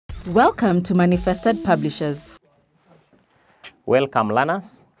Welcome to Manifested Publishers. Welcome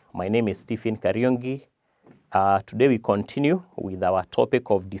learners, my name is Stephen Kariungi. Today we continue with our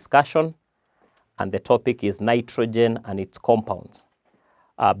topic of discussion, and the topic is nitrogen and its compounds.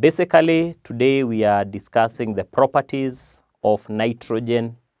 Basically, today we are discussing the properties of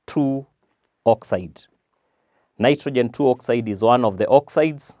nitrogen 2 oxide. Nitrogen 2 oxide is one of the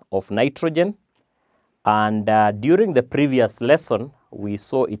oxides of nitrogen, and during the previous lesson, we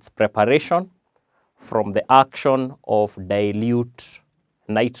saw its preparation from the action of dilute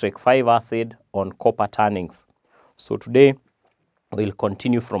nitric 5 acid on copper tannings. So today, we'll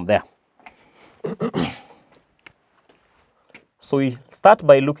continue from there. So we start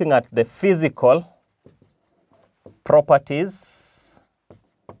by looking at the physical properties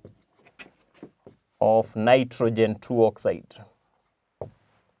of nitrogen 2 oxide.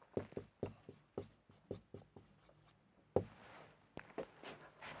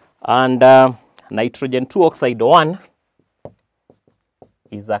 And nitrogen 2 oxide 1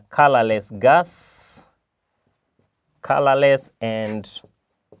 is a colorless gas, colorless and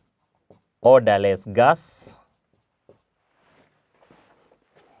odorless gas.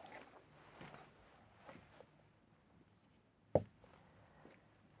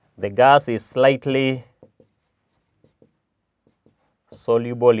 The gas is slightly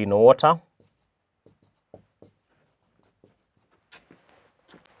soluble in water.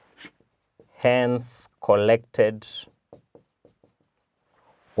 Hence collected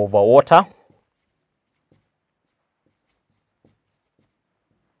over water.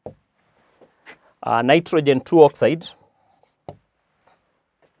 Nitrogen 2 oxide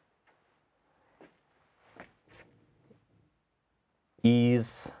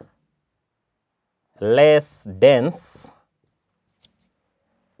is less dense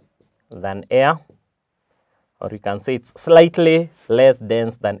than air, or you can say it's slightly less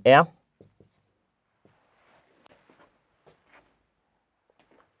dense than air,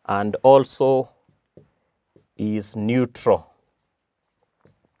 and also is neutral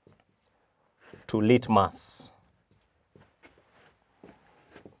to litmus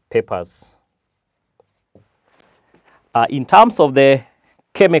papers. In terms of the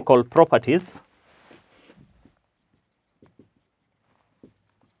chemical properties,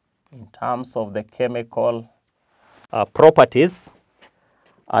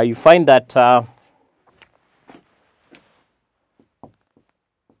 you find that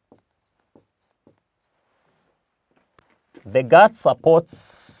the gas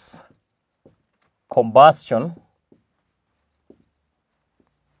supports combustion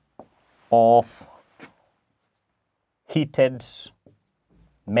of heated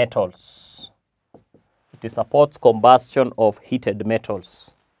metals. It supports combustion of heated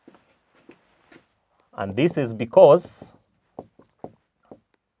metals. And this is because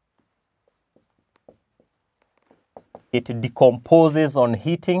it decomposes on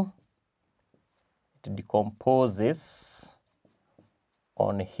heating. It decomposes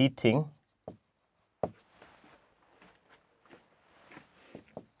on heating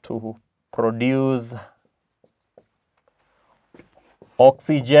to produce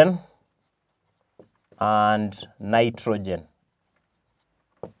oxygen and nitrogen.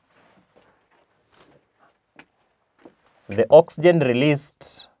 The oxygen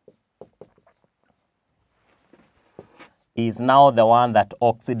released is now the one that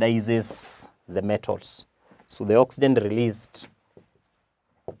oxidizes the metals. So the oxygen released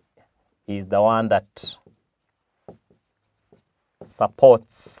is the one that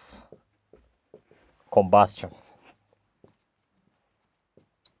supports combustion.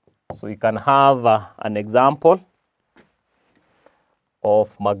 So you can have an example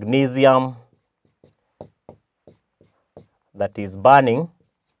of magnesium that is burning,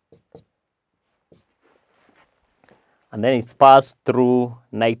 and then it's passed through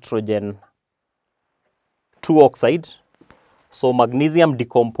nitrogen 2 oxide. So magnesium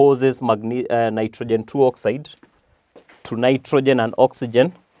decomposes nitrogen 2 oxide to nitrogen and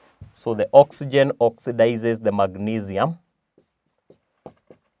oxygen. So the oxygen oxidizes the magnesium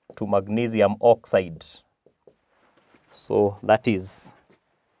to magnesium oxide. So that is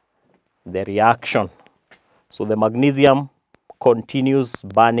the reaction. So the magnesium continues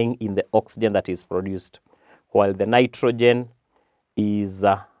burning in the oxygen that is produced, while the nitrogen is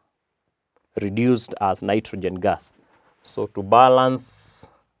reduced as nitrogen gas. So to balance,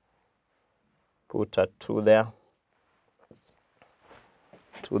 put a 2 there,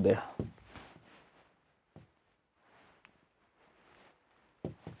 2 there.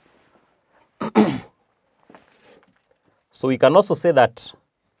 So we can also say that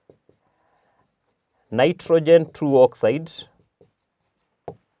nitrogen 2 oxide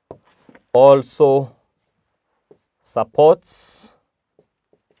also supports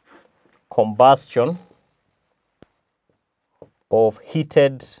combustion of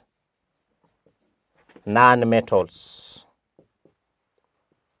heated non-metals.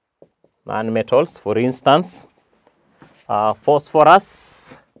 Non-metals, for instance,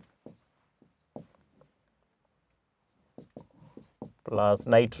 phosphorus plus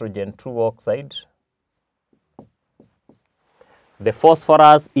nitrogen 2 oxide. The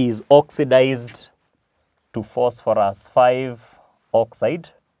phosphorus is oxidized to phosphorus 5 oxide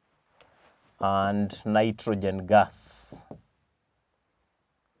and nitrogen gas.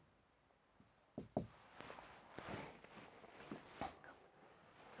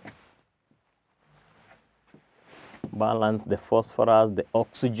 Balance the phosphorus, the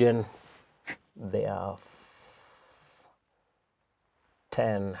oxygen, they are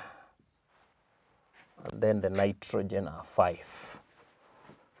 10, and then the nitrogen are 5.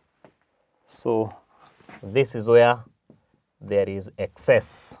 So this is where there is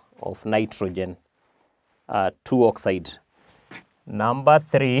excess of nitrogen 2 oxide. Number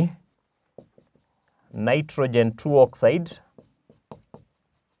 3, nitrogen 2 oxide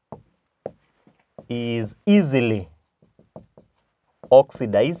is easily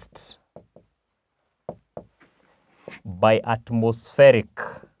oxidized by atmospheric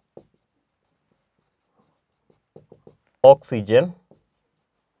oxygen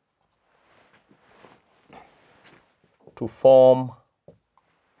to form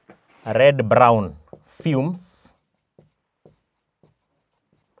red-brown fumes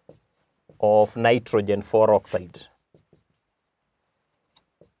of nitrogen 4 oxide.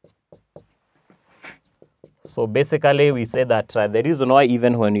 So basically we say that the reason why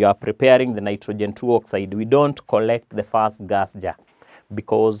even when you are preparing the nitrogen 2 oxide, we don't collect the first gas jar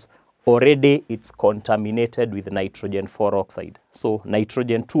because already it's contaminated with nitrogen 4 oxide. So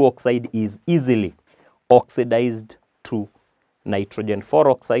nitrogen 2 oxide is easily oxidized to nitrogen 4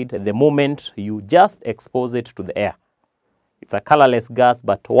 oxide the moment you just expose it to the air. It's a colorless gas,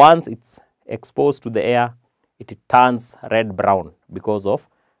 but once it's exposed to the air, it turns red-brown because of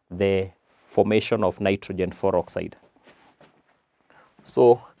the formation of nitrogen 4 oxide.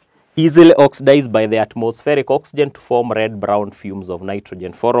 So easily oxidized by the atmospheric oxygen to form red-brown fumes of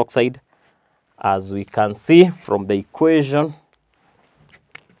nitrogen 4 oxide. As we can see from the equation,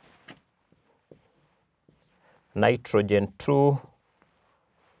 nitrogen 2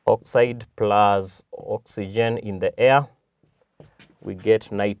 oxide plus oxygen in the air, we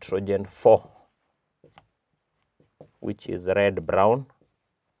get nitrogen 4, which is red-brown.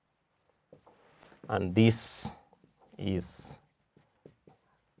 And this is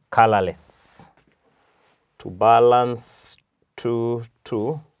colorless. To balance 2,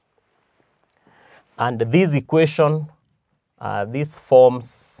 2. And this equation, this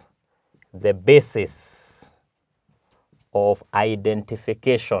forms the basis of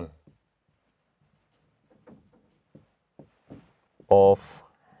identification of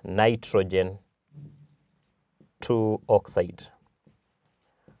nitrogen 2 oxide.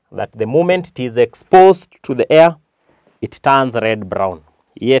 That the moment it is exposed to the air, it turns red-brown,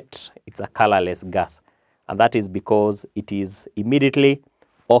 yet it's a colorless gas. And that is because it is immediately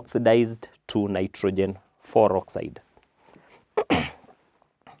oxidized to nitrogen 4 oxide.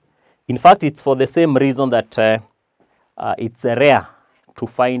 In fact, it's for the same reason that it's rare to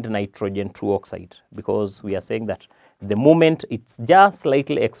find nitrogen 2 oxide, because we are saying that the moment it's just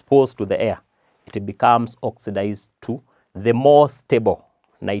slightly exposed to the air, it becomes oxidized to the more stable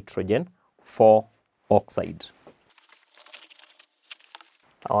nitrogen 4 oxide.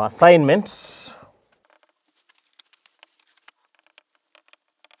 Our assignment: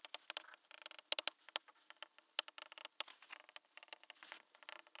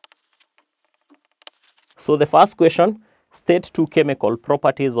 so the first question, state 2 chemical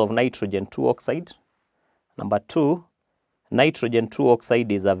properties of nitrogen 2 oxide. Number 2, nitrogen 2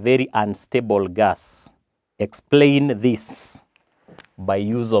 oxide is a very unstable gas. Explain this by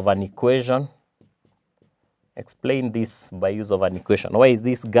use of an equation. Explain this by use of an equation. Why is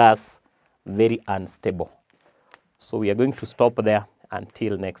this gas very unstable? So we are going to stop there.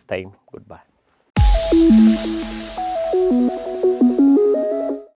 Until next time, goodbye.